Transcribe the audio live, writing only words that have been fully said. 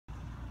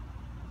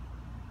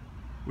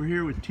We're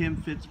here with Tim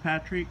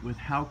Fitzpatrick with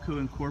Howco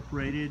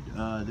Incorporated.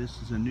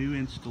 This is a new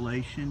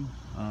installation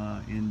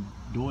in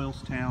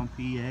Doylestown,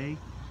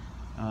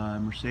 PA,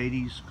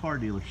 Mercedes car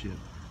dealership.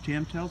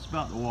 Tim, tell us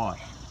about the wash.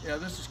 Yeah,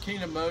 this is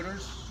Keenan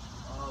Motors.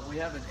 We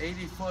have an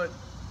 80-foot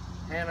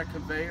Hanna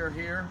conveyor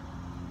here.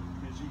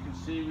 As you can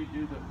see, we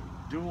do the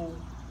dual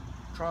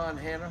Tron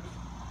Hanna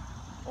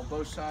on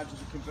both sides of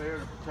the conveyor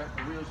to protect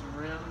the wheels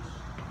and rims.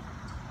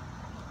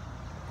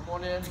 Come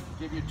on in,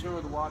 give you a tour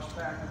of the wash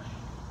package.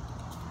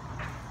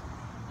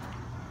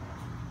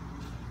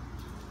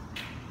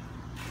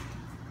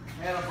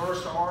 Hanna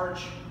Burst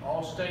Arch,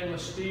 all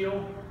stainless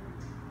steel.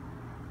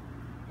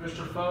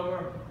 Mr.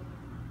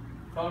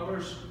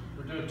 Foamers,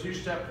 we're doing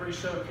two-step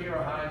pre-soak here,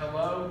 a high and a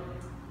low.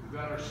 We've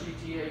got our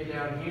CTA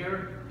down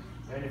here,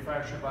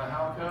 manufactured by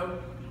Howco.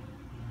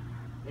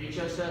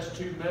 HSS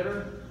tube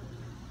bitter,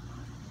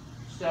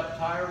 step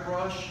tire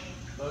brush,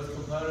 both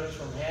components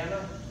from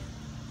Hanna.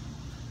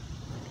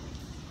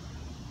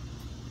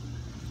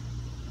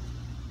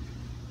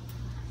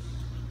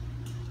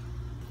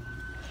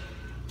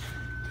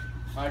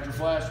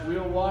 Hydroblast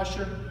wheel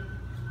washer,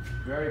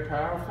 very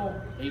powerful,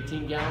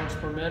 18 gallons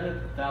per minute,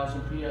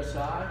 1,000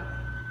 PSI.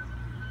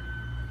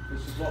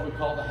 This is what we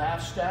call the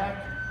half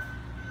stack.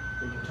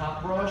 With the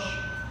top brush,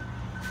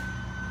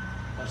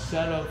 a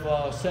set of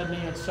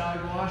 70-inch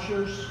side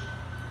washers,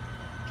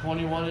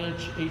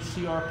 21-inch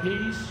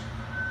HCRPs.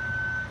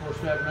 Of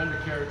course, we have an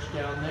undercarriage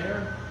down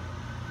there.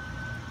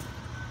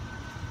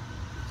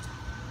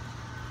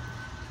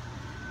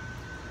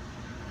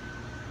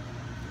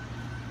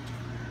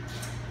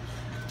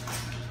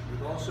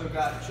 We've also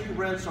got two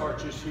rinse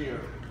arches here.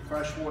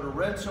 Freshwater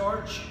rinse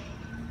arch,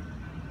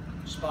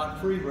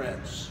 spot-free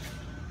rinse.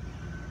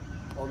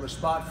 On the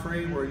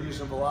spot-free, we're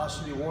using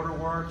Velocity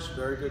Waterworks,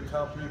 very good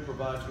company,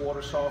 provides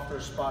water softener,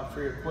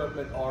 spot-free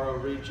equipment, RO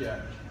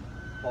reject.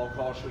 Paul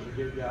Koster's a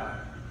good guy.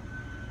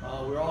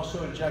 We're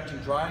also injecting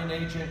drying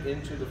agent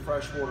into the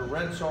freshwater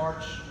rinse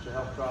arch to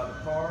help dry the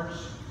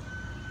cars.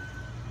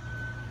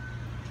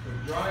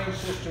 The drying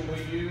system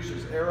we use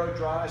is Aero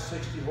Dry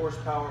 60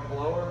 horsepower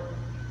blower.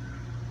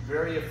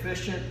 Very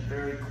efficient,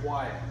 very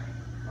quiet.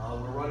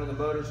 We're running the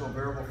motors on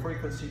variable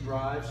frequency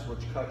drives, which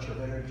cuts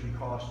your energy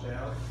costs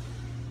down.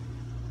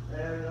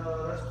 And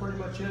that's pretty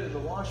much it in the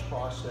wash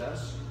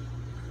process.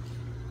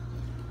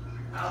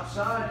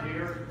 Outside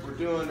here, we're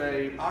doing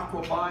a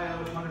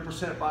AquaBio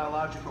 100%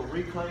 biological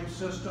reclaim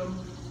system.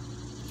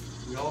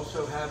 We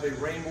also have a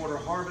rainwater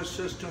harvest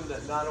system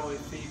that not only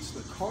feeds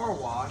the car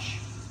wash,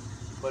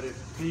 but it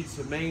feeds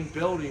the main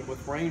building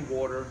with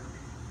rainwater,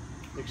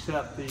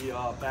 except the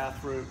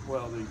bathroom,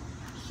 well, the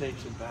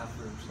sinks and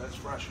bathrooms. That's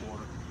fresh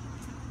water.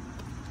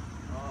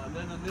 And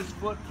then in this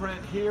footprint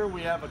here,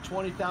 we have a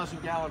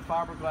 20,000 gallon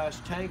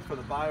fiberglass tank for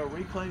the bio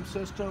reclaim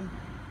system,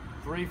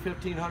 3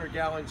 1,500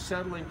 gallon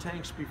settling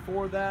tanks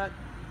before that,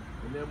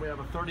 and then we have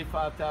a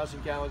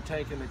 35,000 gallon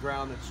tank in the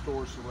ground that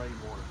stores the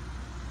rainwater.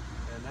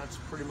 And that's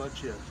pretty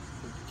much it.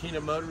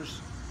 Keenan Motors,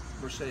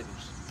 Mercedes.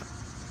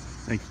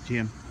 Thank you,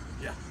 Tim.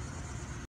 Yeah.